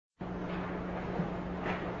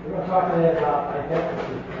We're going to talk today about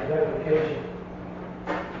identification.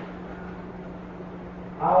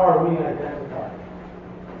 How are we identified?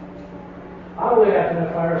 How do we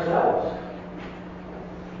identify ourselves?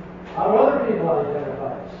 How do other people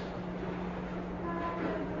identify us?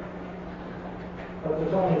 But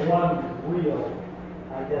there's only one real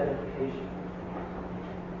identification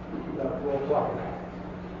that we'll talk about.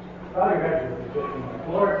 Bow your heads with me,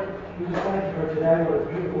 Lord, we just thank you for today. What a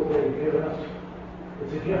beautiful day you've given us.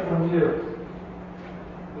 It's a gift from you.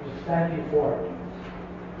 We just thank you for it.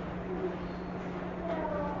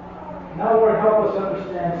 Now, Lord, help us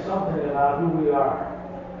understand something about who we are.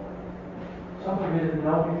 Something we didn't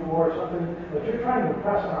know before, something that you're trying to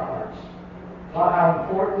impress on our hearts about how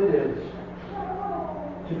important it is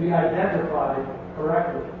to be identified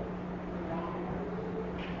correctly.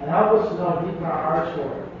 And help us to know deep in our hearts,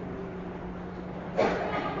 Lord,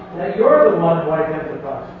 that you're the one who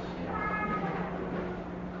identifies us.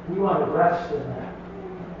 We want to rest in that.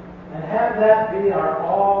 And have that be our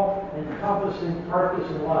all-encompassing purpose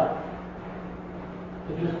in life.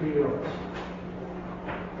 To just be yours.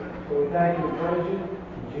 So we thank you and praise you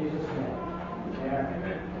in Jesus' name.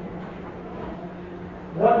 Amen.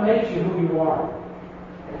 What makes you who you are?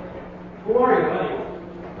 Who are you anyway?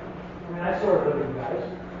 I mean, I sort of know you guys.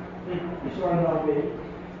 You sort of know me.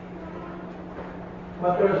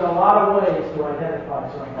 But there's a lot of ways to identify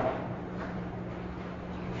somebody.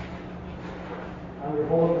 On your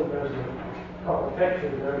bulletin, there's a couple of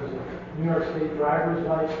pictures. There's a New York State driver's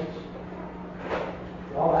license.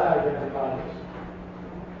 All that identifies us.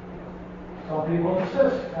 Some people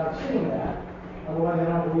insist on seeing that. Otherwise, they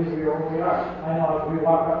don't believe we are who we are. I know if we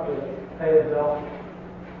walk up to pay a bill,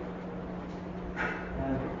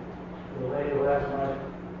 and the lady will ask me,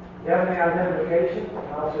 "Do you have any identification?"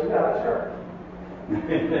 And I'll say, "Yeah, that's her."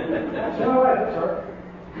 That's all right, that's her.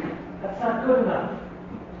 That's not good enough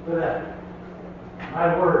for them. My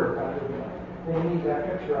word is not good enough. They need that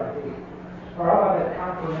picture ID. Or how about that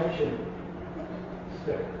confirmation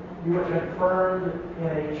sticker? You were confirmed in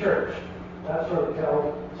a church. That sort of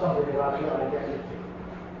tells something about your identity.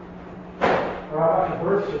 Or how about your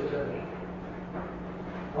birth certificate?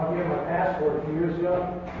 I want to get my passport a few years ago.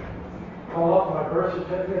 Call up my birth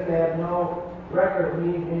certificate. They had no record of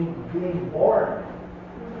me being born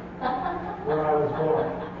where I was born.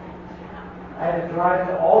 I had to drive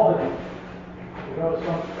to Albany to go to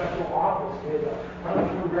some special office. They had to run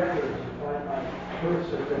through records and find my birth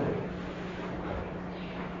certificate.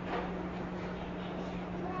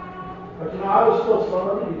 But I was still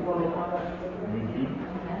somebody before they found that certificate. Mm-hmm.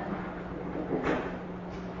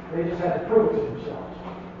 They just had to prove it to themselves.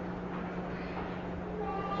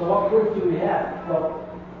 So what proof do we have? Well,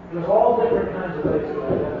 there's all different kinds of ways to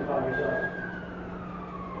identify yourself.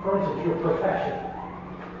 For instance, your profession.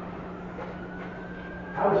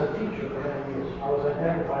 I was a teacher for many years. I was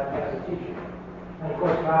identified as a teacher. And of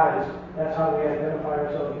course, guys, that's how we identify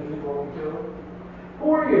ourselves usually going to. Who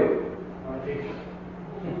are you? I'm a teacher.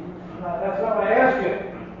 That's not what I ask you.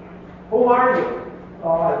 Who are you? Oh,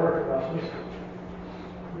 I work at Westminster.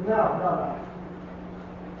 No.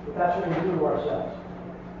 But that's what we do to ourselves.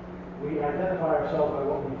 We identify ourselves by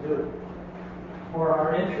what we do, or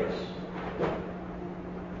our interests.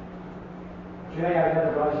 Jay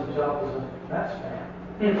identifies himself as a Mets fan.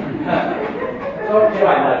 It's okay.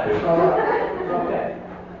 Try not to. It's okay.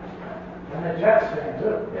 And a Jets fan,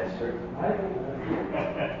 too. Yes, sir. Right?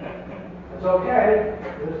 It's okay.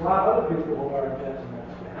 There's a lot of other people who are Jets and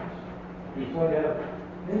Mets fans. So you have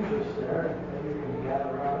interest there, and maybe you can gather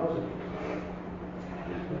around those interests.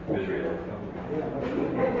 Israel.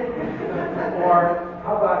 Or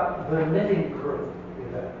how about the knitting crew,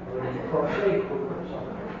 or the crochet crew or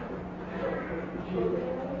something?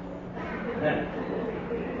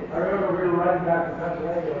 I remember we were riding back to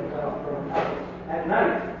Pennsylvania at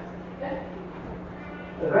night.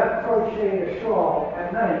 The vet crocheted a shawl at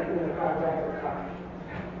night in the car back of the car.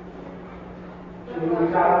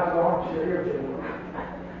 We got out to the home, she said, "Here, Jim."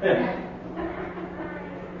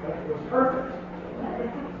 But it was perfect.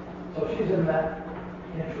 So she's in that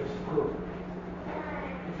interest group.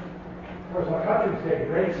 Of course, our country's big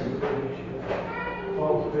race is a big issue.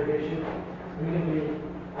 Well, it's a big issue. We can be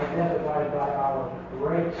identified by our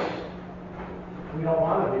race. We don't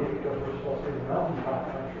want to be because we're supposed to be the melting pot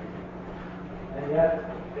country. And yet,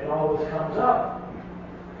 it always comes up.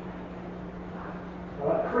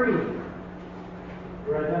 What creed?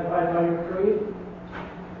 You're identified by your creed?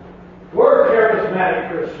 We're charismatic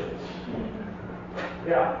Christians.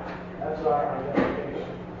 Yeah, that's our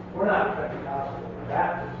identification. We're not Pentecostal, we're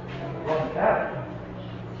Baptist, we're Roman Catholic.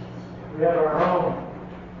 We have our own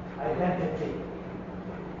identity.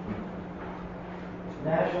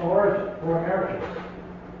 national origin. We're Americans.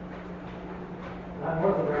 Not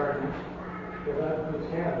North Americans, because that includes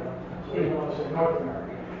Canada. So you want to say North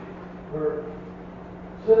America. We're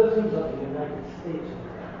citizens of the United States of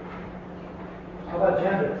America. How about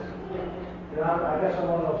genders? You know, I guess I'm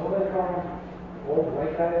one of those, what do they call them? Old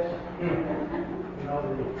white guys? You know, I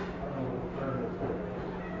don't know what the term is.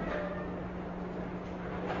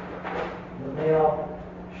 The male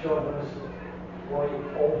chauvinist, white,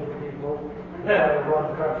 older people, try to run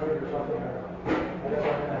the country or something. I guess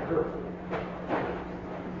I'm in that group.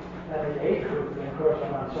 And the age group, and of course,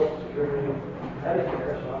 I'm on Social Security and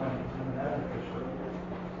Medicare, so I'm in that interest group.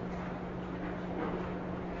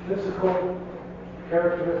 Physical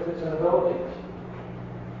characteristics and abilities.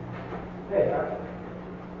 Hey,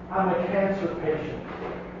 I'm a cancer patient.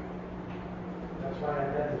 That's my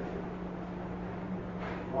identity.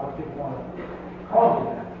 A lot of people want to call me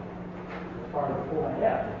that as part of who I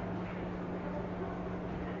am.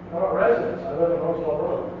 How about residence? I live in Roseville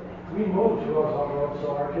Road. We moved to Roseville Road so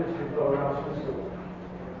our kids could go around to school.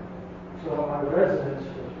 So our residence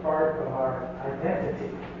was part of our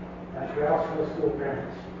identity as Rouseville school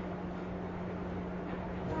parents.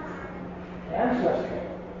 Ancestry.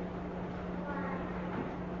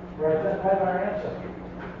 We're identified by our ancestry.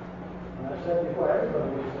 And I've said before, everybody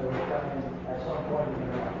was coming at some point in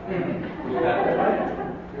their life.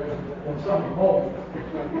 In some moment.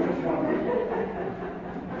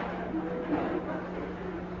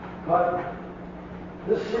 But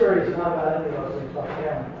this series is not about any of those things, about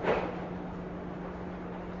family.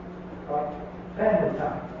 But family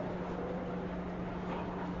time.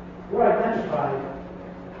 We're identified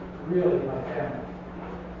really by family.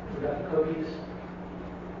 We got the cookies,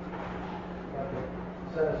 got the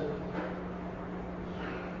citizens,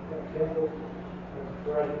 got the Kimball, got the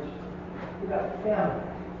brothers. We got family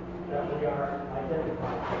that we are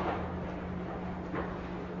identified with.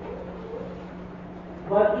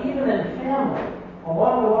 But even in family,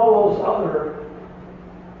 along with all those other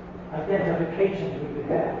identifications we could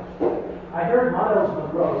have, I heard Miles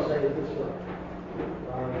Monroe say it this way.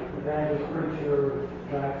 Evangelist preacher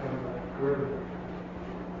back from the Caribbean.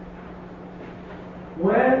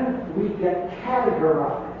 When we get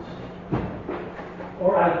categorized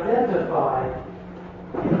or identified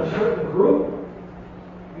in a certain group,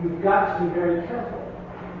 you've got to be very careful.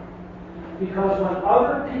 Because when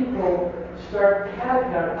other people start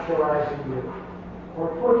categorizing you or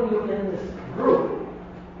putting you in this group,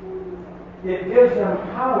 it gives them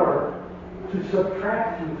power to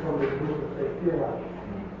subtract you from the group if they feel like it.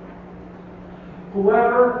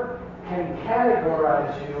 Whoever can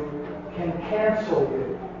categorize you can cancel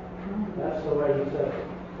you. That's the way he says it.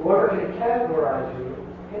 Whoever can categorize you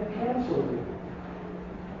can cancel you.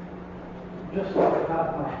 Just off the top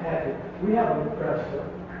of my head, we have a new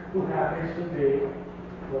president who happens to be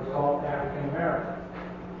what's called African American.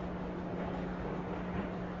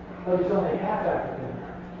 But he's only half African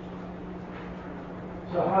American.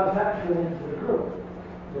 So how does that fit into the group,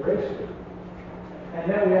 the race group? And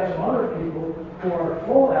then we have some other people who are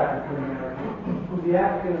full African American, who the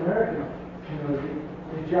African American community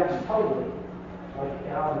rejects totally, like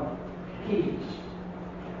Alan Keyes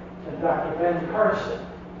and Dr. Ben Carson.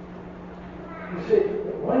 You see,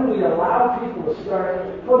 when we allow people to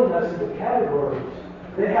start putting us into categories,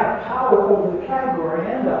 they have power over the category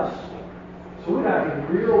and us. So we got to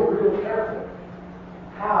be real careful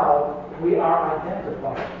how we are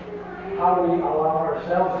identified. How we allow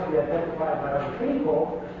ourselves to be identified by other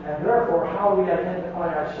people, and therefore how we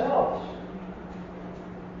identify ourselves.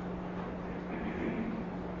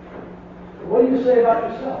 What do you say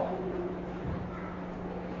about yourself?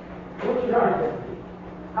 What's your identity?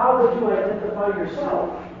 How would you identify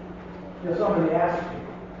yourself if somebody asked you?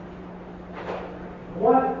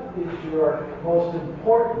 What is your most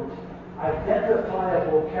important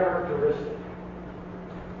identifiable characteristic?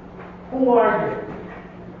 Who are you?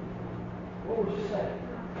 What would you say?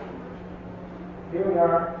 Here we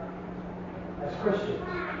are as Christians,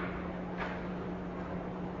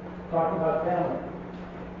 talking about family.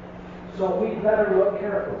 So we better look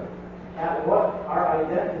carefully at what our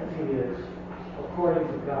identity is according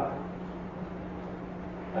to God.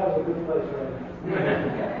 That was a good place right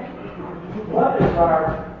now. What is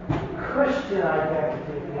our Christian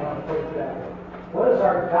identity, if you want to put it that way? What is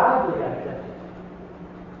our godly identity?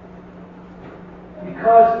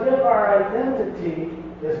 Because if our identity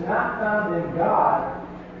is not found in God,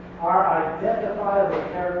 our identifiable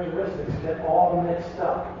characteristics get all mixed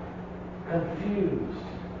up, confused,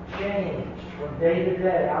 changed from day to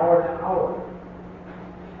day, hour to hour.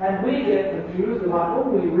 And we get confused about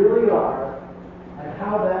who we really are and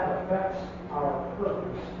how that affects our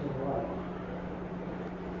purpose in life.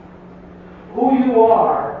 you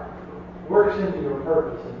are works into your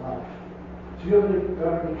purpose in life. So you've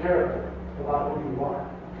got to be careful about who you are.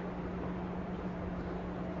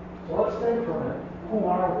 So let's think for a minute. Who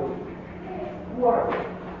are we? Who are we?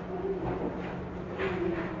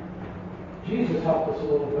 Jesus helped us a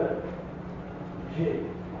little bit. Gee,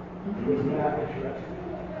 isn't that interesting?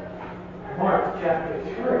 Mark chapter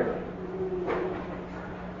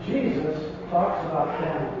 3. Jesus talks about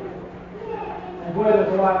family. And boy,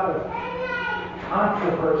 there's a lot of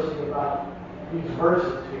controversy about these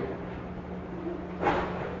verses here.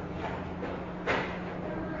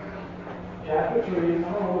 Chapter 3, I'm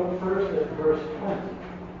going to look first at verse 20.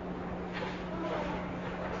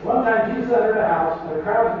 One time Jesus entered a house, and the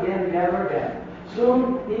crowd began to gather again.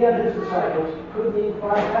 Soon he and his disciples couldn't even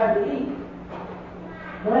find time to eat.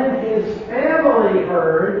 When his family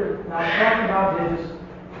heard, now I'm talking about his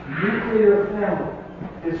nuclear family,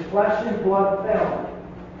 his flesh and blood family.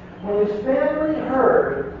 When his family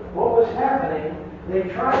heard what was happening, they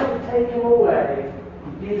tried to take him away.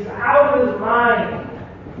 He's out of his mind,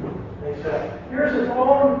 they said. Here's his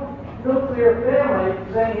own nuclear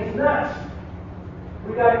family saying he's nuts.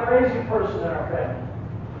 We got a crazy person in our family.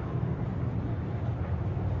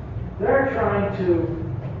 They're trying to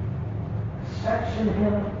section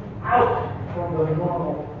him out from the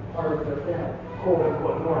normal part of the family, quote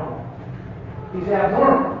unquote normal. He's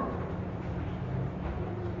abnormal.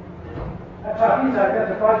 That's how he's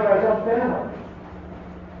identified by his own family.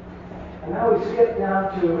 And now we skip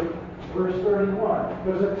down to verse 31.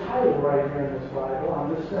 There's a title right here in this Bible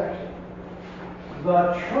on this section.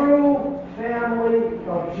 The True Family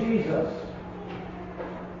of Jesus.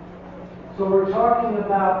 So we're talking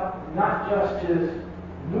about not just his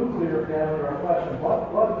nuclear family or flesh and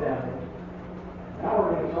blood family. Now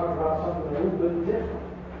we're going to talk about something a little bit different.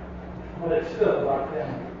 But it's still about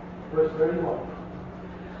family. Verse 31.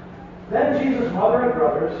 Then Jesus' mother and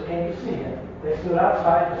brothers came to see him. They stood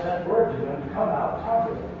outside and sent word to him to come out and talk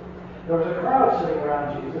to them. There was a crowd sitting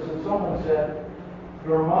around Jesus, and someone said,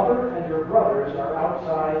 "Your mother and your brothers are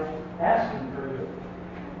outside asking for you."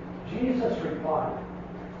 Jesus replied,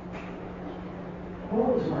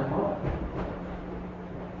 "Who is my mother?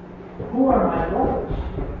 Who are my brothers?"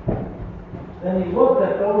 Then he looked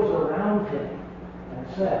at those around him and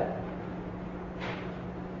said,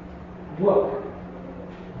 "Look,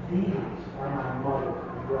 these are my mother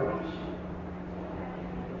and brothers.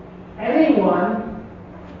 Anyone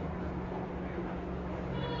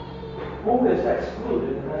who is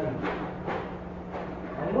excluded in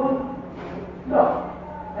anyone? No.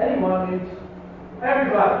 Anyone means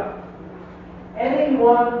everybody.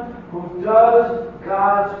 Anyone who does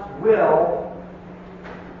God's will,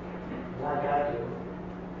 like I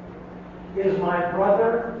do, is my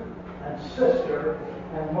brother and sister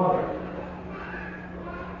and mother."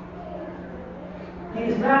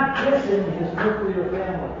 He's not dissing his nuclear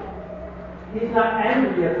family. He's not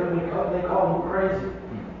angry at them because they call him crazy.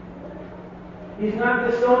 He's not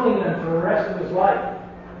disowning them for the rest of his life.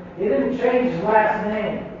 He didn't change his last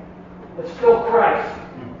name. It's still Christ.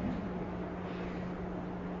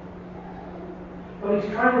 But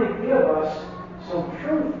he's trying to give us some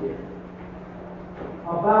truth here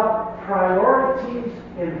about priorities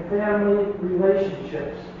in family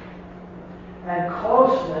relationships and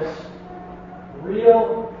closeness,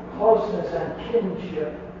 real closeness and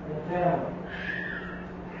kinship in family.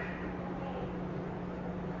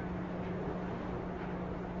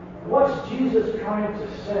 What's Jesus trying to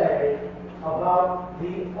say about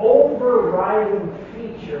the overriding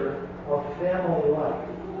feature of family life?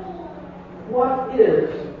 What is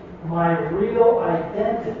my real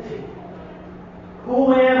identity?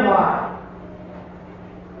 Who am I?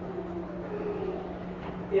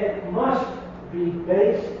 It must be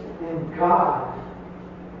based in God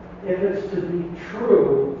if it's to be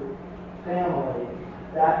true family.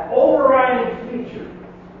 That overriding feature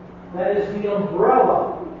that is the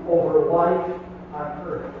umbrella over life on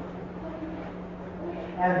earth.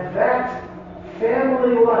 And that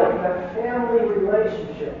family life, that family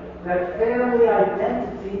relationship, that family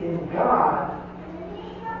identity in God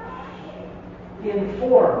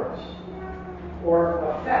informs or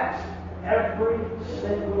affects every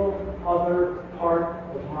single other part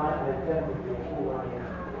of my identity of who I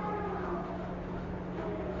am.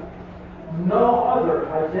 No other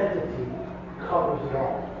identity covers it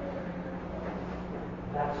all.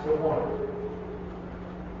 That's the one.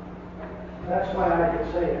 That's why I could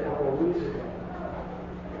say a couple of weeks ago,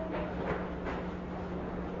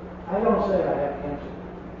 I don't say I have cancer.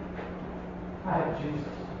 I have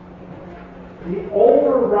Jesus. The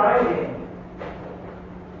overriding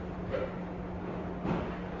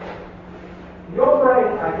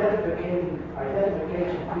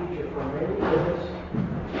identification feature for me is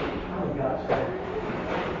I'm God's favorite.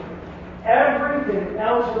 Everything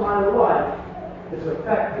else in my life is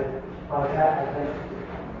affected by that identity.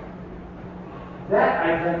 That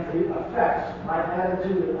identity affects my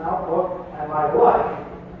attitude and outlook and my life.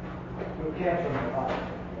 You can't from my life.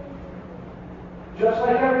 Just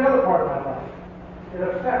like every other part of my life. It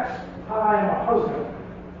affects how I am a husband.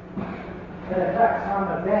 It affects how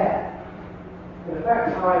I'm a dad. It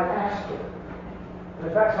affects how I pastor. It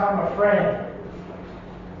affects how I'm a friend.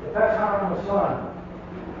 It affects how I'm a son.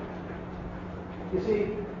 You see,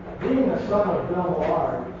 being a son of Bill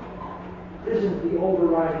Millard isn't the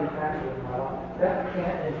overriding factor in my life. That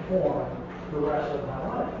can't inform the rest of my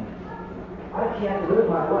life. I can't live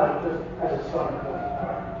my life just as a son of Bill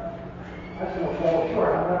Millard. That's going to fall short.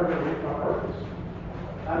 I'm never going to reach my purpose.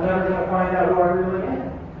 I'm never going to find out who I really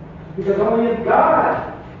am. Because only in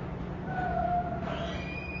God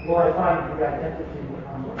will I find the identity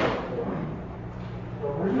I'm looking for. The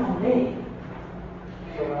real me,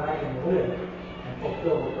 so that I can live and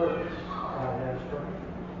fulfill the purpose God has for me.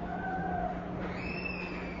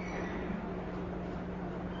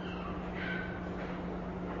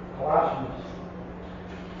 Colossians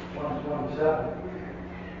 1:27,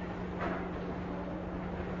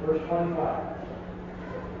 verse 25.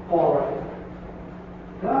 Paul writes,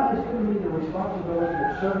 God has given me the responsibility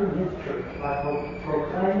of serving His church by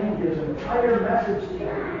proclaiming His entire message to you.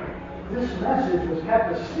 This message was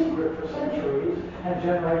kept a secret for centuries and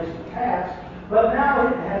generations past, but now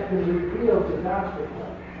it has been revealed to God's people.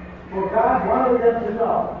 For God wanted them to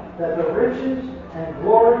know that the riches and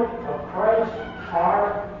glory of Christ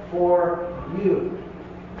are for you.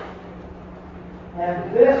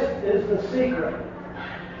 And this is the secret.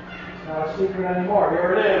 It's not a secret anymore.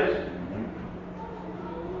 Here it is.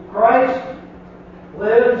 Christ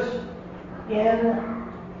lives in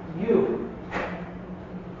you.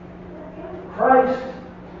 Christ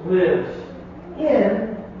lives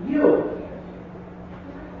in you.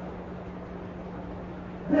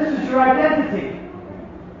 This is your identity.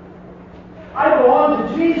 I belong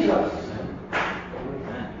to Jesus.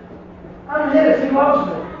 I'm His. He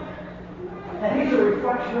loves me. And He's a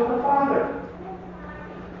reflection of the Father.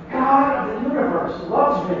 God of the universe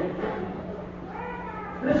loves me.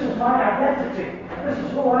 This is my identity. This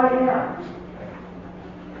is who I am.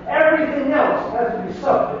 Everything else has to be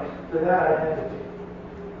subject to that identity.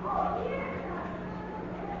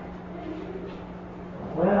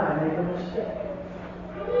 When I make a mistake,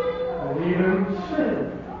 and even sin,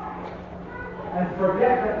 and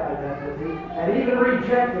forget that identity, and even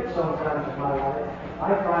reject it sometimes in my life,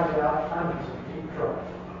 I find out I'm in some deep trouble.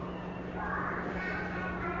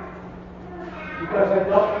 Because I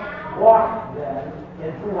don't walk then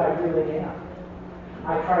in who I really am.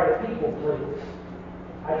 I try to people please.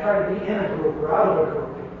 I try to be in a group or out of a group.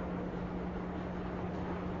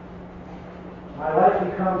 My life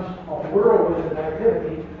becomes a whirlwind of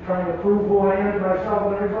activity trying to prove who I am to myself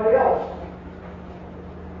and everybody else.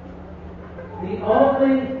 The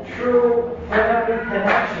only true family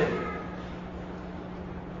connection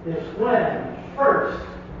is when, first,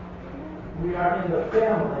 we are in the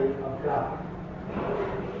family of God.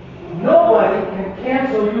 Nobody can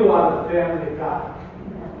cancel you out of the family of God.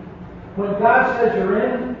 When God says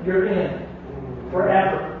you're in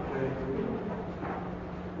forever.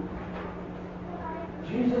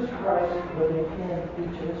 Jesus Christ living in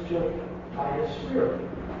each of His children by His Spirit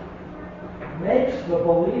makes the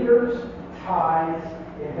believer's ties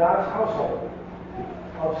in God's household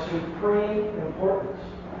of supreme importance.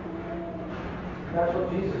 That's what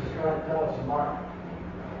Jesus is trying to tell us in Mark.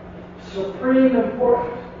 Supreme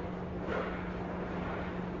importance.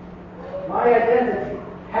 My identity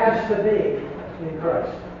has to be in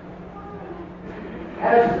Christ.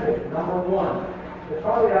 Has to be, number one. It's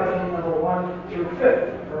probably got to be number 1 through 50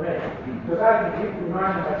 for me. Because I can keep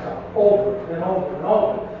reminding myself over and over and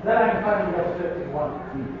over. Then I can finally get to 51.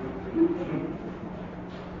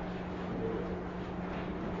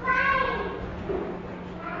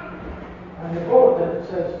 On the bulletin it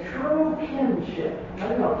says true kinship.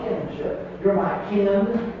 I know kinship. You're my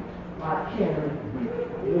kin. My kin.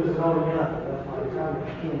 He was an old young. That's why he's not my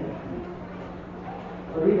kin.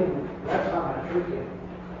 But even that's not my true kin.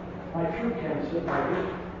 My true kin is my root.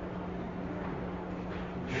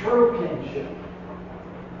 True kinship.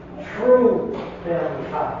 True family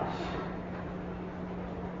ties.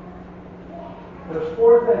 There's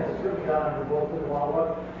 4 things that's written down in the book about what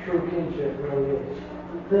true kinship really is.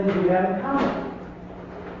 Things we have in common.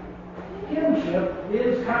 Kinship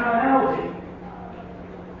is commonality.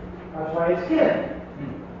 That's why it's kin.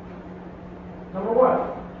 Number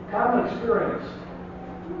 1, common experience.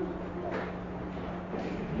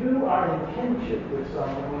 are in kinship with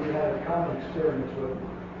someone when you have a common experience with them.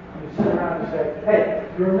 You sit around and say, hey,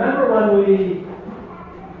 you remember when we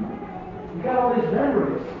got all these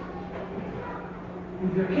memories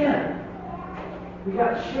with your kin? We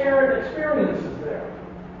got shared experiences there.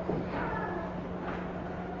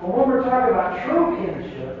 But when we're talking about true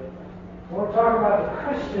kinship, when we're talking about the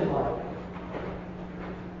Christian life,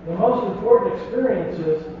 the most important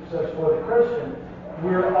experiences, such for the Christian,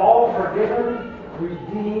 we're all forgiven,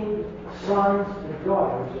 redeemed sons and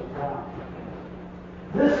daughters of God.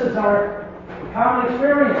 This is our common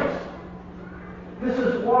experience. This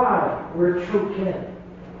is why we're true kin.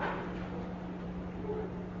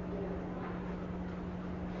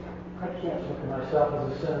 I can't look at myself as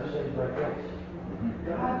a sinner saved by grace.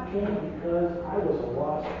 God came because I was a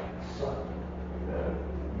lost son.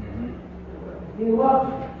 He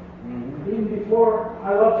loved me. Even before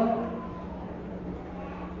I loved him.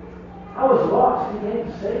 I was lost. He came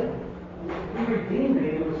to save me. He redeemed me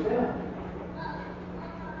to his family.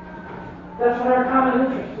 That's what our common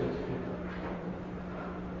interest is, people.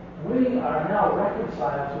 We are now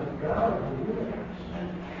reconciled to the God of the universe.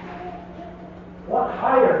 What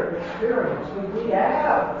higher experience would we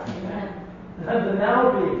have than to now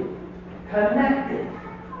be connected,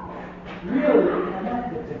 really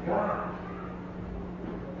connected to God?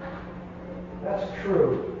 That's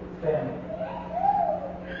true family.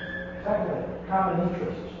 Secondly, common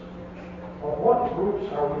interests. Of what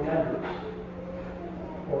groups are we members?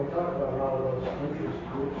 Well, we talked about a lot of those interest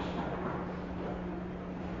groups.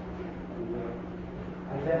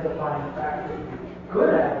 Identifying factors we could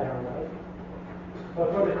have in our life. But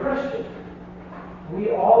for the Christian, we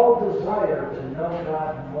all desire to know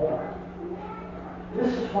God more.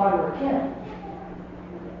 This is why we're kin.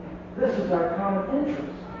 This is our common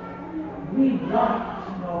interest. We want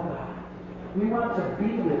to know God. We want to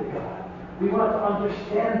be with God. We want to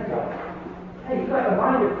understand God. Hey, you've got the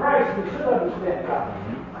mind of Christ. We should understand God.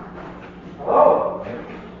 Hello?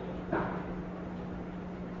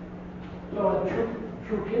 So in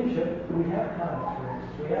true kinship, we have common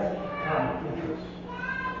experiences. We have common interests.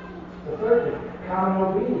 The third thing, common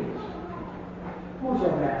obedience. Who's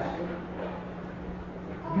our master?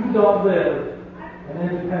 You don't live an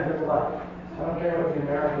independent life. I don't care what the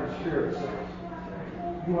American spirit says.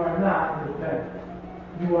 You are not independent.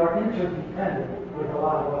 You are interdependent with a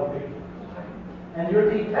lot of other people. And you're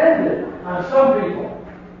dependent on some people.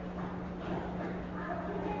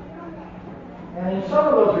 And in some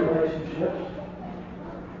of those relationships,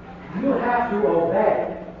 you have to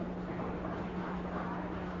obey.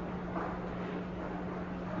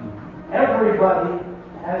 Everybody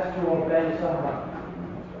has to obey somebody.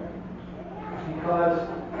 Because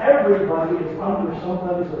everybody is under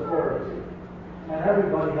somebody's authority. And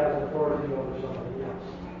everybody has authority over somebody else.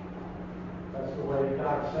 That's the way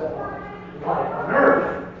God set up life on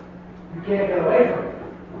earth. You can't get away from it.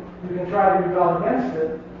 You can try to rebel against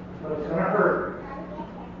it, but it's going to hurt.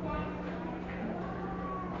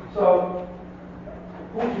 So,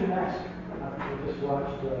 who's your next? We just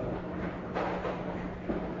watched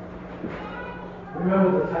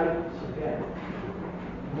Remember the Titans again.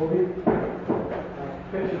 Movie.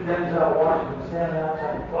 Picture Denzel Washington standing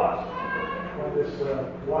outside the bus when this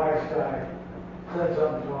wise guy said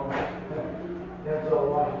something to him. Denzel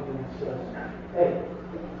Washington says, "Hey,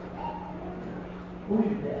 who's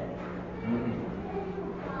your daddy?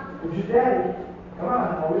 Who's your daddy? Come on,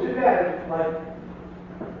 now, who's your daddy?" Like,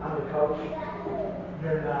 I'm the coach.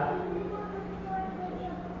 You're not.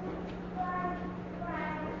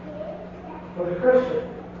 For the Christian,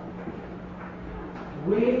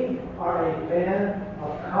 we are a band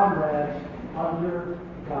of comrades under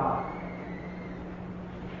God.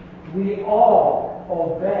 We all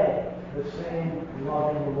obey the same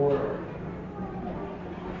loving word.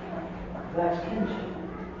 That's kinship.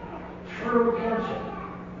 True kinship.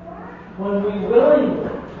 When we willingly,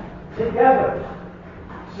 together,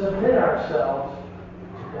 submit ourselves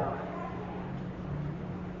to God.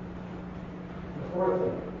 The fourth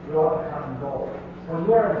thing, we all have a common goal. When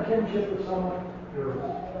you are in kinship with someone, you're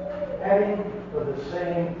heading for the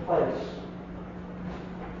same place.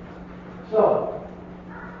 So,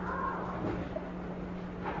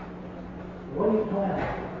 what are you planning?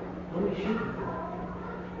 What are you shooting for?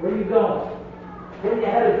 Where are you going? Where are you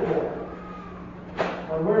headed for?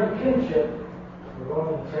 When we're in kinship, we're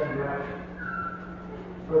going in the same direction.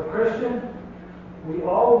 For a Christian, we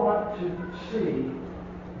all want to see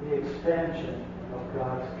the expansion of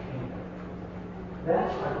God's kingdom.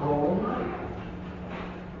 That's our goal in life.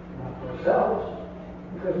 Not for ourselves,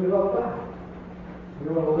 because we love God.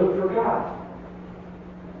 We want to live for God.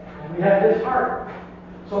 And we have His heart.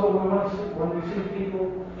 So that when we see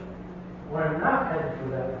people we're not headed for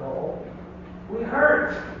that goal, we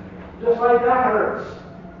hurt. Just like that hurts.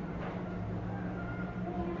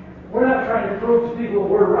 We're not trying to prove to people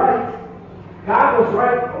we're right. God was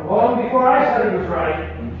right long before I said He was right.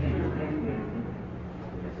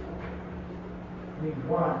 We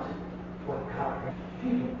want what God wants.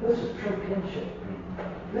 This is true kinship.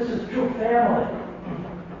 This is true family.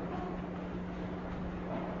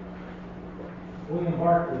 William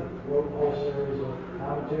Barclay wrote a whole series of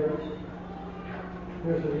commentaries.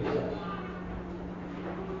 Here's what he says.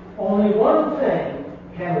 Only one thing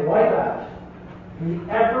can wipe out the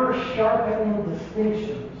ever-sharpening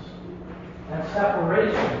distinctions and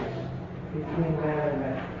separations between man and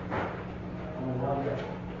man. Only one thing.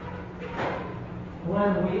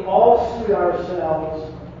 When we all see ourselves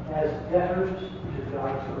as debtors to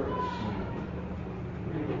God's grace,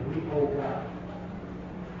 we owe God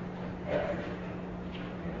everything.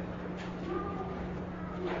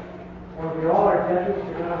 When we all are debtors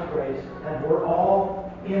to God's grace, and we're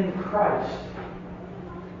all in Christ,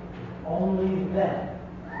 only then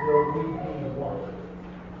will we be one.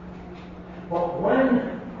 But when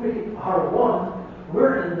we are one,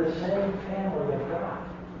 we're in the same family of God.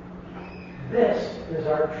 This is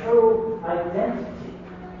our true identity.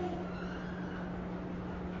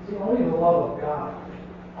 See, only the love of God,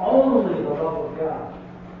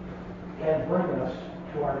 can bring us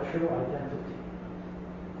to our true identity.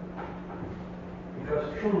 Because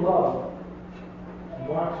true love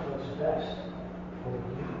wants what's best for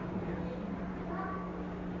you.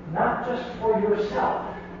 Not just for yourself,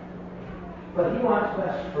 but He wants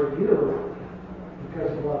best for you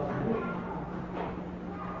because He loves me.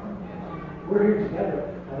 We're here together.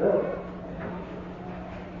 Hello.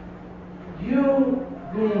 You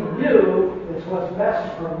being you is what's best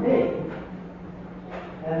for me,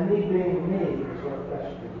 and me being me is what's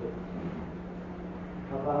best for you.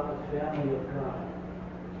 About the family of God.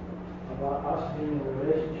 About us being in a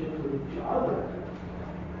relationship with each other.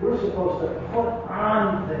 We're supposed to put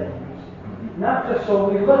on things, not just so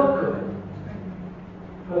we look good,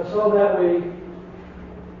 but so that we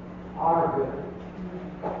are good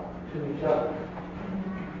to each other.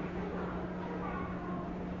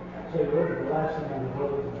 So you look at the last thing on the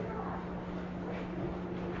book.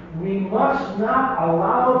 We must not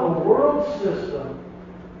allow the world system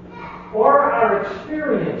or our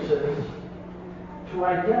experiences to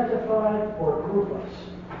identify or group us.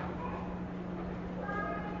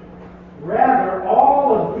 Rather,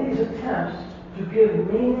 all of these attempts to give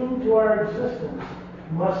meaning to our existence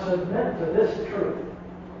must submit to this truth.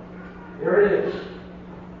 Here it is.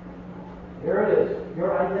 Here it is.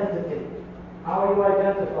 Your identity. How you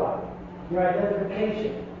identify. Your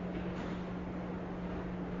identification.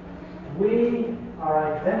 We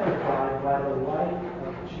are identified by the life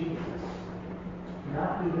of Jesus.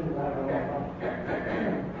 Not even by our own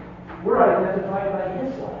life. We're identified by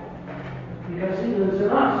His life. Because He lives in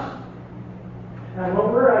us. And when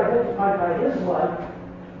we're identified by His life,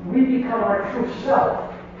 we become our true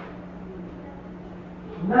self.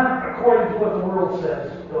 Not according to what the world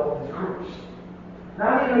says, though, in groups.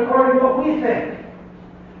 Not even according to what we think.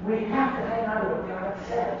 We have to hang on to what God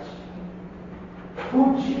says. Who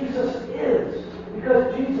Jesus is. Because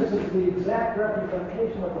Jesus is the exact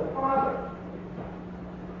representation of the Father.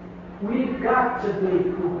 We've got to be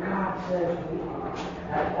who God says we are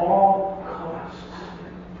at all costs.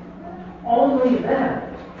 Only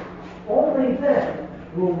then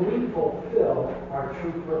will we fulfill our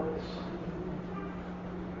true purpose.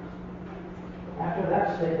 After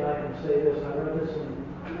that statement, I can say this. I read this in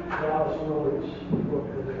Dallas Willard's book,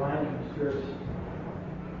 The Divine Conspiracy.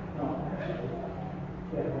 No, actually.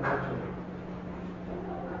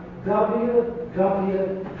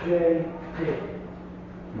 WWJD.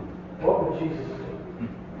 What would Jesus do?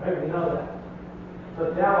 Right? We know that. But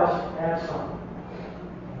Dallas adds something.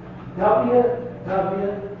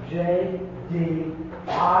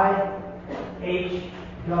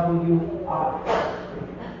 WWJDIHWR.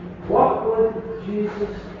 What would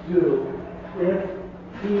Jesus do if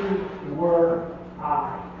He were I?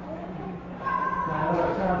 Now, I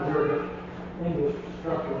know it sounds very English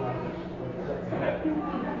structure on this.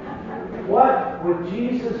 What would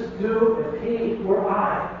Jesus do if He were I?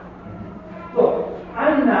 Look,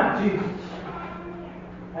 I'm not Jesus.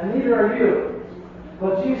 And neither are you.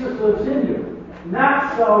 But Jesus lives in you.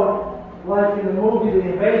 Not so like in the movie The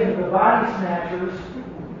Invasion of the Body Snatchers.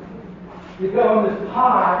 You go in this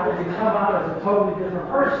pod and you come out as a totally different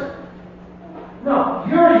person. No,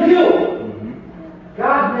 you're you.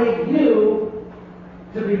 God made you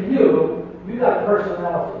to be you. You got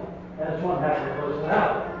personality. And it's one half of your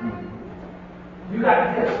personality. You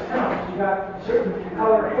got gifts, talents. You got certain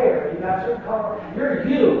color hair. You got certain color. You're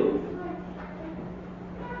you.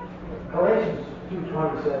 Galatians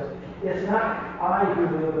 2:20 says, it's not I who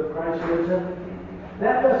live, but Christ lives in me.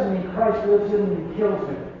 That doesn't mean Christ lives in me and kills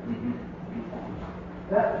me.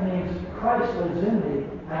 That means Christ lives in me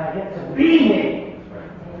and I get to be me.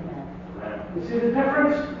 You see the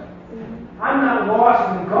difference? I'm not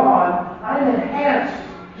lost and gone. I'm enhanced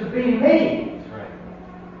to be me.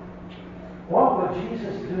 What would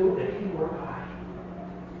Jesus do if he were I?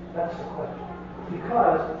 That's the question.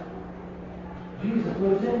 Because Jesus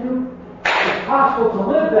lives in you, it's possible to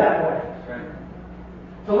live that way.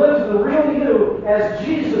 To live to the real you as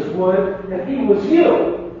Jesus would if he was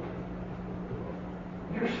you.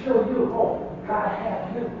 You're still you. Oh, God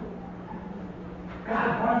had you. God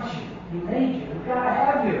wants you. He made you. You've got to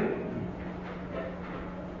have you.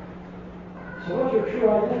 So what's your true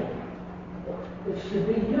identity? It's to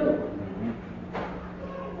be you.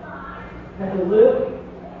 And to live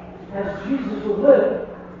as Jesus would live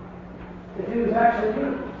if he was actually you.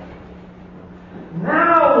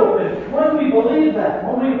 Now, when we believe that,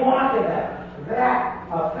 when we walk in that, that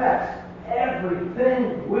affects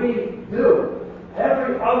everything we do.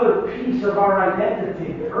 Every other piece of our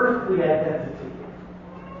identity, the earthly identity.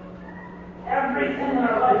 Everything in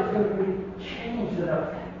our life is going to be changed and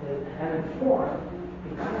affected and informed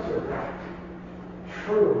because of that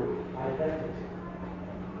true identity.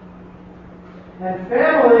 And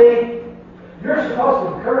family, you're supposed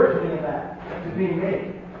to encourage me in that, to be me.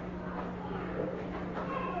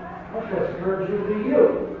 I'm supposed to encourage you to be you.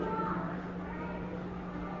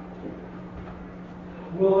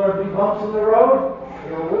 Will there be bumps in the road?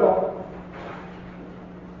 There will.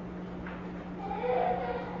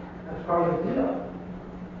 That's part of the deal.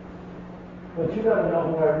 But you got to know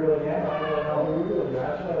who I really am. I got to know who you really are.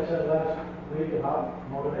 That's what I said last week about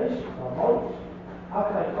motivation, about motives. How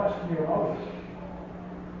can I question your motives?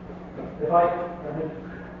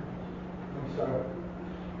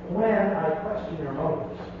 When I question your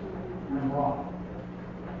motives, I'm wrong.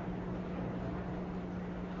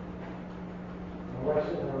 My wife's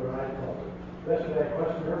sitting over the right close. Yesterday I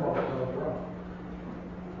questioned her motives, I was wrong.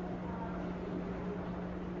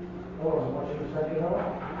 I wasn't what she was thinking of.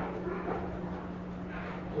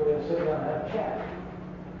 So we had to sit down and have a chat.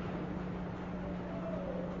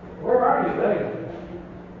 Where are you anyway?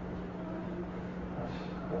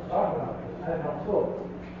 Let's talk about this. I have no clue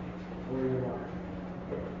where you are.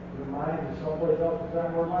 Your mind is someplace else than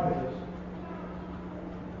where mine is.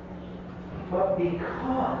 But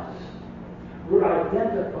because we're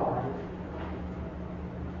identified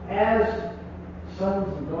as sons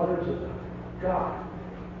and daughters of God,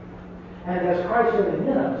 and as Christ living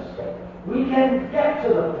in us, we can get to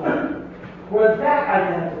the point where that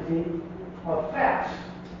identity affects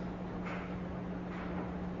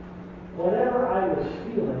whatever I was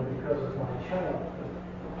feeling because of my childhood.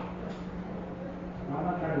 I'm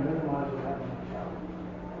not trying to minimize what happened to my child.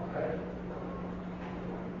 Okay?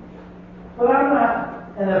 But I'm not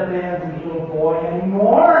an abandoned little boy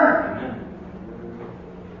anymore.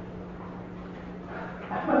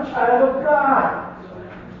 I'm a child of God.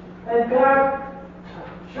 And God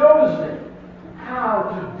shows me how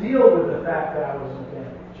to deal with the fact that I was an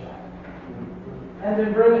abandoned child. And to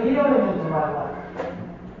bring healing into my life.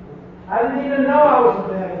 I didn't even know I was an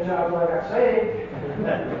abandoned child until I got saved.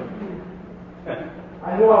 I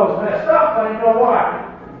knew I was messed up, but I didn't know why.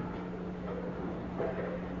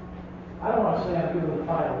 I don't want to say I'm giving the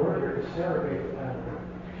final word here because Sarah gave the final word.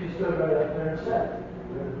 She stood right up there and said,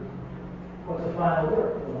 what's the final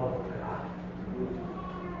word? The love of God.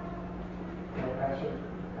 Pastor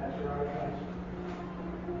Robert, Pastor.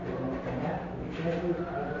 And that, you can't do it.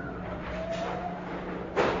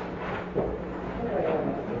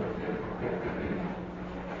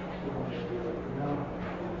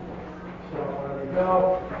 So there we go.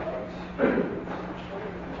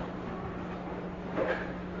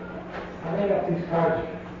 I made up these cards,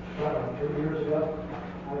 2 years ago.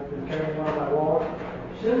 I've been carrying them on my wallet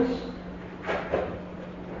since.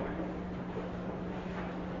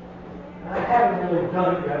 I haven't really done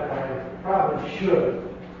it yet, but I probably should.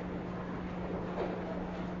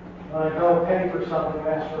 When I go pay for something,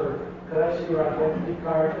 ask for, could I see your identity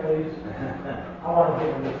card, please? I want to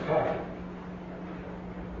give them this card.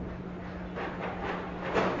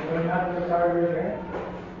 You have this card right here?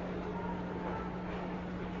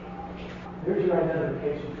 Here's your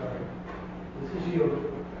identification card. This is you.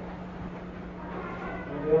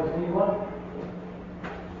 Anybody else need one?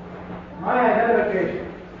 My identification.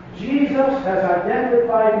 Jesus has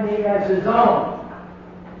identified me as his own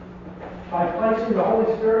by placing the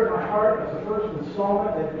Holy Spirit in my heart as the first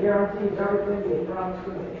installment that guarantees everything he has promised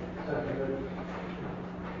to me.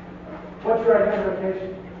 What's your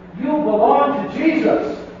identification? You belong to Jesus.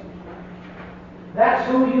 That's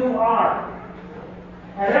who you are.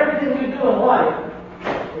 And everything you do in life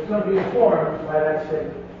is going to be informed by that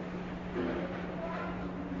statement.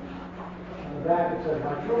 On the back it says,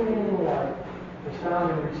 my true meaning in life is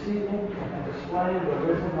found in receiving and displaying the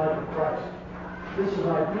risen life of Christ. This is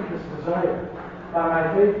my deepest desire. By my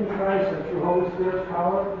faith in Christ and through Holy Spirit's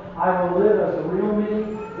power, I will live as a real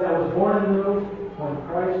me that was born anew when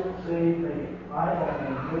Christ saved me. I am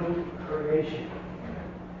a new creation.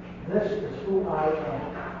 This is who I am.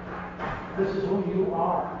 This is who you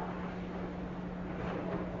are.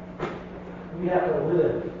 We have to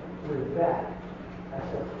live with that as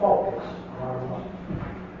the focus of our life.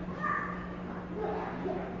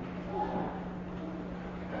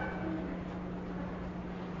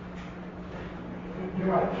 You're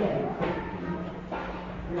my king.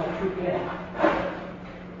 You're my true king.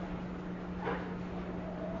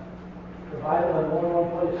 The Bible in more than one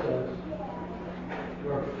place says,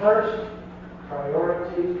 your first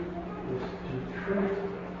priority is to treat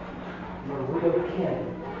your real kin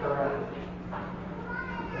correctly.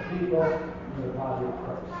 The people in the body of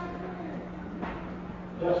Christ.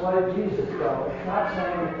 Just like Jesus, though, it's not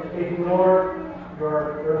saying ignore your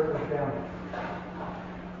earthly family.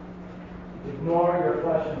 Ignore your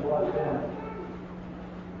flesh and blood family.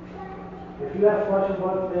 If you have flesh and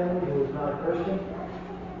blood family who is not a Christian,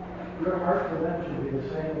 your heart for them should be the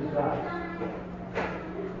same as God's.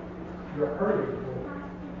 You're hurting for them.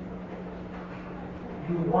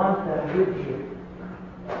 You want them with you.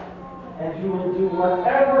 And you will do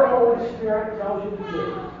whatever Holy Spirit tells you to do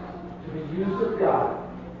to be used of God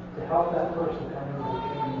to help that person come into the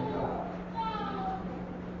kingdom of God.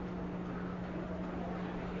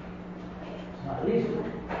 It's not easy.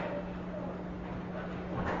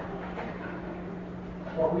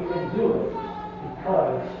 But we can do it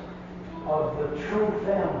because of the true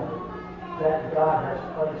family that God has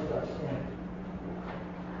placed us in.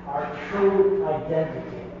 Our true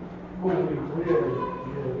identity, who we really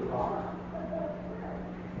are.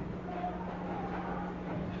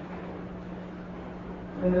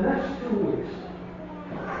 In the next 2 weeks,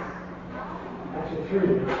 actually 3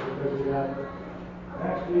 weeks, because we got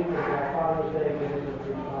next week we got Father's Day, maybe it's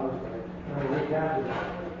Father's Day, and the week after that.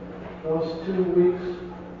 Those 2 weeks,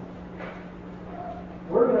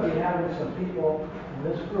 we're going to be having some people in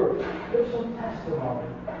this group give some testimony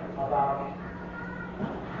about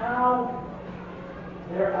how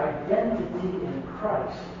their identity in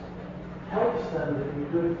Christ helps them to be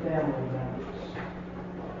good family members,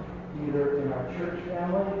 either in our church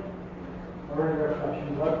family or in their flesh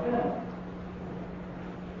and blood family.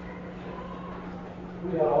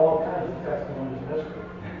 We got all kinds of testimonies in this group.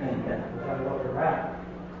 We've got to look around.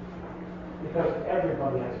 Because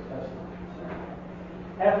everybody has a testimony.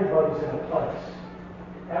 Everybody's in a place.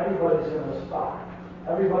 Everybody's in a spot.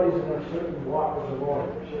 Everybody's in a certain walk with the Lord,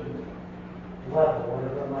 a certain level,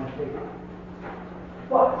 whatever it might be.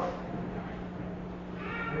 But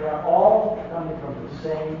we are all coming from the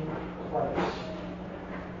same place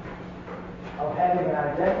of having an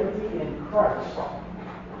identity in Christ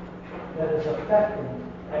that is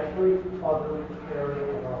affecting every other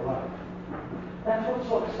area of our life. That's what's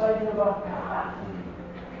so exciting about God.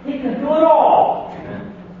 He can do it all.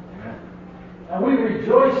 And we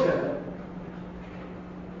rejoice in it.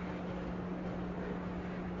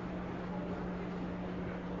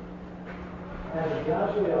 And to be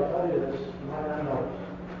honest with you, I'll tell you this, you might not know it.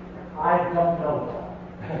 I don't know it all.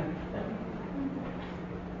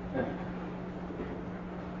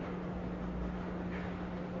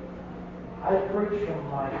 I preach from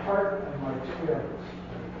my heart and my experience.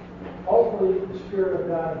 Hopefully, the Spirit of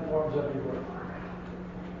God informs every word.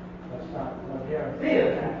 That's not a guarantee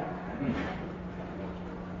of that.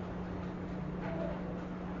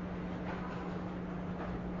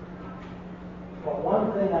 But one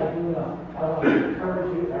thing I do know, I want to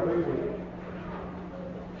encourage you every week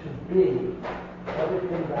to be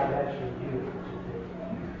everything God actually you to be.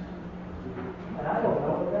 And I don't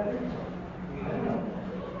know what that is. I don't know.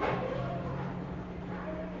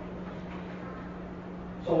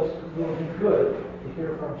 So it will be good to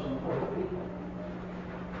hear from some other people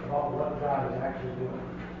about what God is actually doing.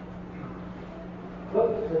 Look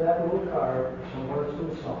to that little card for some words to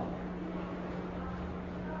the song.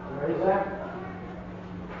 You ready, Zach?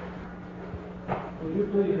 Would you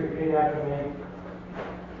please repeat after me?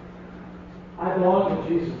 I belong to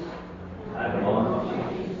Jesus. I belong to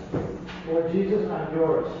Jesus. Lord Jesus, I'm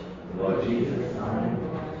yours. Lord Jesus, I'm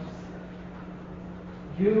yours.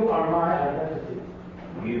 You are my identity.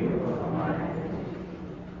 You are my identity.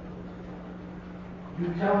 You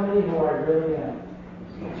tell me who I really am.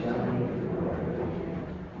 You tell me who I really am.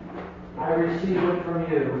 I receive it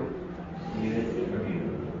from you. Receive it from you.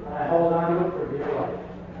 And I hold on to it for dear life.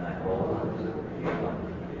 And I hold on to it for dear life.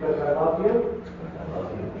 Because I love you. Because I love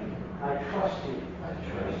you. I trust you. I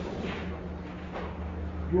trust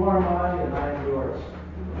you. You are mine and I am yours.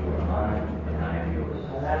 You are mine and I am yours.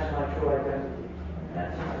 And that's my true identity.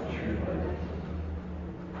 That's